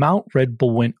the amount Red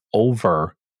Bull went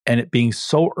over and it being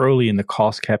so early in the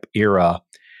cost cap era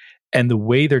and the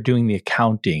way they're doing the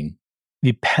accounting,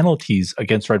 the penalties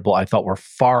against Red Bull I thought were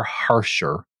far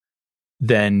harsher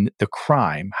than the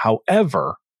crime.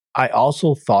 However, I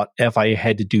also thought FIA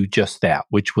had to do just that,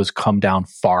 which was come down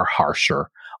far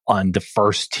harsher on the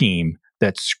first team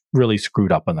that's really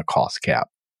screwed up on the cost cap.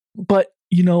 But,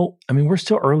 you know, I mean, we're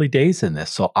still early days in this,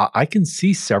 so I can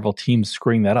see several teams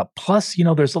screwing that up. Plus, you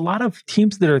know, there's a lot of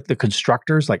teams that are the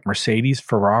constructors like Mercedes,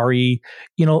 Ferrari.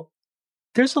 You know,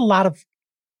 there's a lot of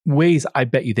ways I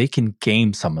bet you they can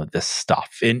game some of this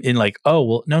stuff in like, oh,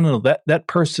 well, no, that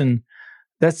person,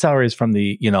 that salary is from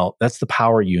the, you know, that's the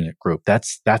power unit group.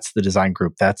 That's the design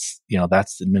group. That's, you know,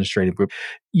 that's the administrative group,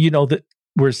 you know, that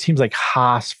whereas teams like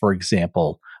Haas, for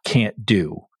example, can't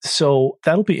do. So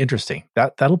that'll be interesting.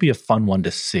 That'll be a fun one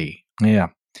to see. Yeah.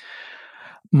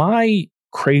 My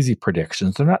crazy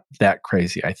predictions, they're not that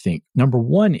crazy, I think. Number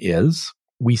one is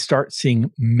we start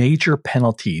seeing major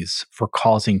penalties for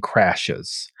causing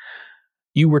crashes.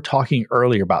 You were talking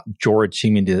earlier about George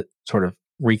seeming to sort of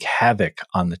wreak havoc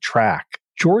on the track.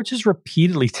 George has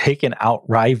repeatedly taken out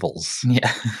rivals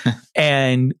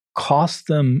and cost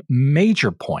them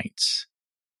major points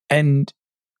and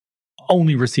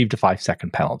only received a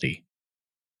 5-second penalty.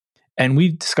 And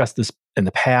we've discussed this in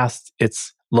the past.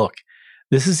 It's, look,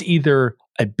 this is either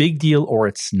a big deal or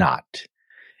it's not.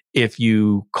 If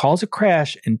you cause a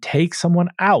crash and take someone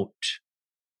out,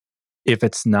 if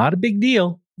it's not a big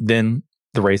deal, then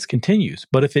the race continues.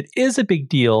 But if it is a big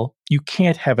deal, you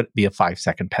can't have it be a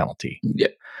 5-second penalty. Yeah.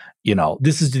 You know,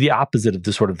 this is the opposite of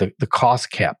the sort of the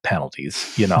cost cap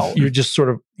penalties. You know, you're just sort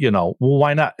of, you know, well,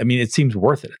 why not? I mean, it seems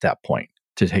worth it at that point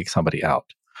to take somebody out.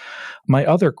 My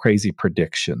other crazy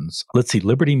predictions. Let's see.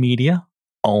 Liberty Media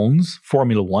owns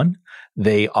Formula One.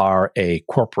 They are a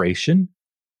corporation.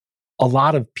 A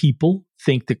lot of people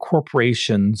think that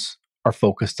corporations are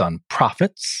focused on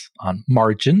profits, on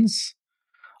margins,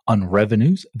 on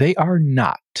revenues. They are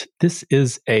not. This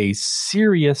is a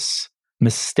serious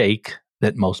mistake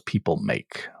that most people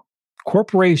make.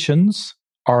 Corporations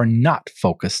are not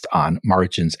focused on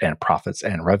margins and profits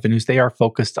and revenues. They are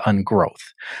focused on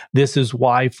growth. This is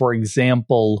why, for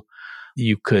example,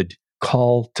 you could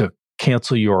call to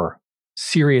cancel your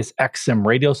Sirius XM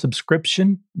radio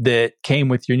subscription that came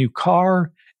with your new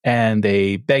car, and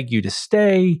they beg you to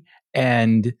stay.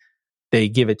 And They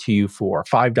give it to you for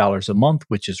 $5 a month,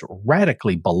 which is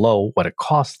radically below what it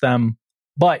costs them.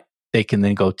 But they can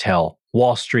then go tell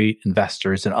Wall Street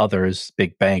investors and others,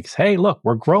 big banks, hey, look,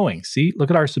 we're growing. See, look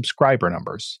at our subscriber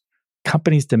numbers.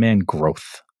 Companies demand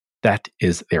growth. That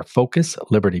is their focus.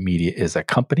 Liberty Media is a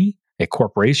company, a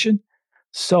corporation.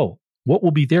 So what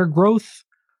will be their growth?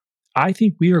 I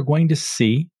think we are going to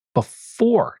see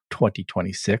before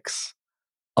 2026,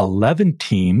 11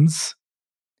 teams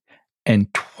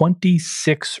and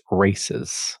 26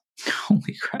 races.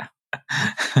 Holy crap.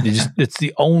 It's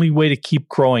the only way to keep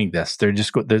growing this. They're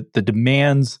just the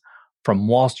demands from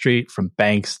Wall Street, from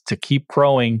banks to keep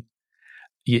growing,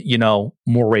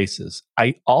 more races.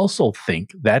 I also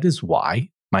think that is why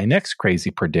my next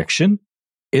crazy prediction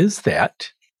is that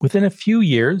within a few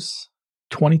years,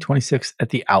 2026 at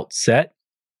the outset,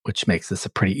 which makes this a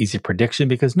pretty easy prediction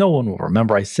because no one will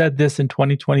remember I said this in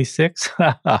 2026.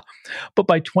 But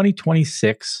by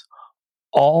 2026,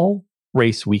 all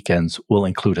race weekends will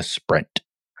include a sprint.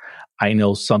 I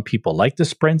know some people like the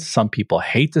sprints, some people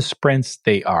hate the sprints.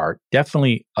 They are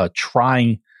definitely a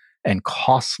trying and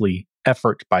costly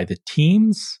effort by the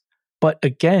teams. But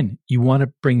again, you want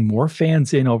to bring more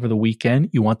fans in over the weekend.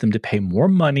 You want them to pay more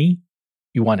money.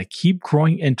 You want to keep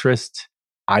growing interest.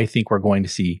 I think we're going to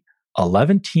see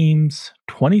 11 teams,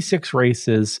 26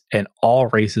 races, and all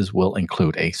races will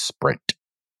include a sprint.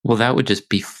 Well, that would just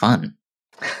be fun.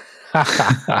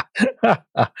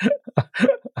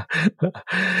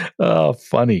 Oh,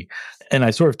 funny. And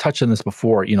I sort of touched on this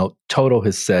before. Toto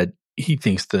has said he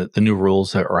thinks the new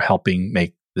rules are helping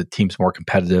make the teams more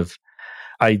competitive.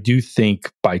 I do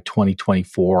think by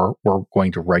 2024, we're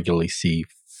going to regularly see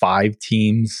 5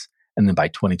 teams. And then by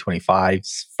 2025,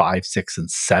 5, 6,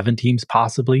 and 7 teams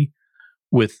possibly,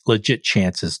 with legit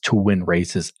chances to win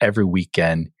races every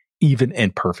weekend, even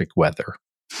in perfect weather.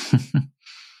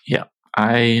 Yeah,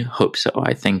 I hope so.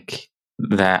 I think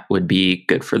that would be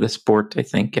good for the sport. I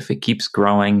think if it keeps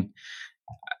growing,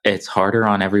 it's harder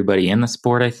on everybody in the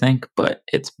sport, I think, but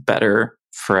it's better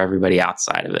for everybody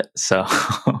outside of it. So,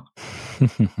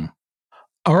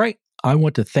 all right. I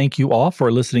want to thank you all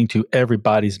for listening to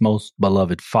everybody's most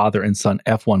beloved Father and Son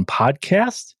F1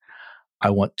 podcast.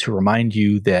 I want to remind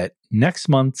you that next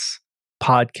month's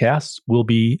podcast will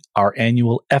be our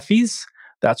annual Effies.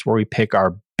 That's where we pick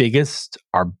our biggest,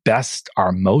 our best,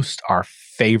 our most, our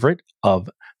favorite of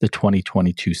the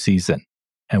 2022 season.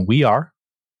 And we are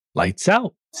lights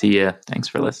out. See ya. Thanks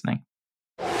for listening.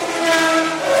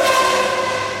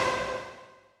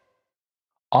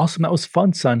 Awesome. That was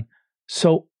fun, son.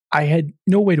 So I had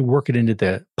no way to work it into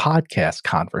the podcast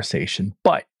conversation,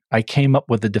 but I came up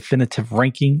with a definitive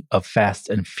ranking of Fast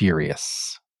and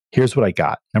Furious. Here's what I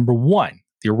got. Number 1,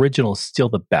 the original is still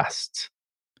the best.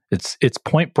 It's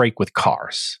Point Break with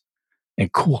cars and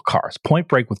cool cars. Point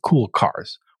Break with cool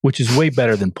cars, which is way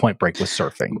better than Point Break with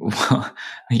surfing. Well,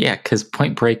 yeah, because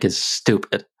Point Break is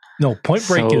stupid. No, Point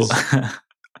Break is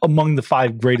among the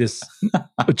 5 greatest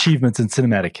achievements in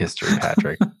cinematic history,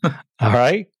 Patrick. All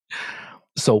right?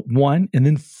 So 1 and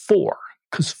then 4.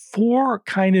 Because 4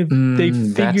 kind of, they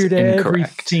figured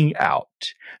everything out.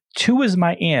 2 is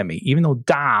Miami. Even though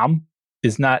Dom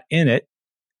is not in it,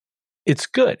 it's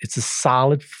good. It's a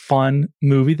solid, fun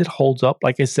movie that holds up.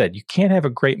 Like I said, you can't have a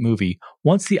great movie.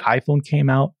 Once the iPhone came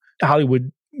out,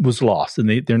 Hollywood was lost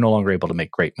and they're no longer able to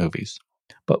make great movies.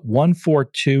 But 1, 4,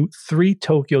 2, 3,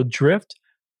 Tokyo Drift.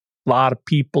 A lot of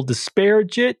people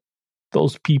disparage it.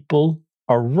 Those people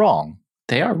are wrong.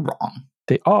 They are wrong.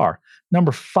 They are.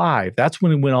 Number 5, that's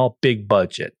when it went all big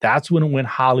budget. That's when it went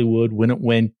Hollywood, when it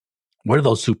went, what are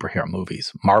those superhero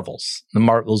movies? Marvels. The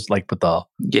Marvels, like with the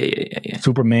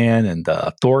Superman and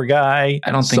the Thor guy.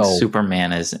 I don't think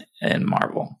Superman is in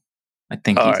Marvel. I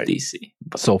think he's DC.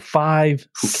 So 5,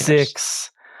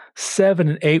 6, 7,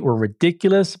 and 8 were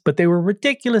ridiculous, but they were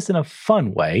ridiculous in a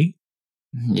fun way.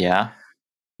 Yeah.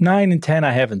 9 and 10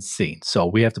 I haven't seen, so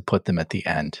we have to put them at the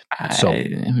end.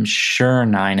 I'm sure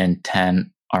 9 and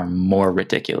 10 are more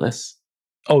ridiculous.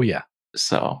 Oh, yeah.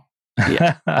 So,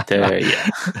 yeah. There, yeah.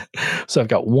 So I've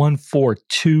got 1, 4,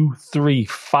 2, 3,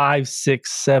 5,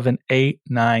 6, 7, 8,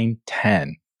 9,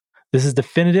 10. This is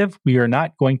definitive. We are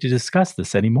not going to discuss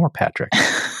this anymore, Patrick.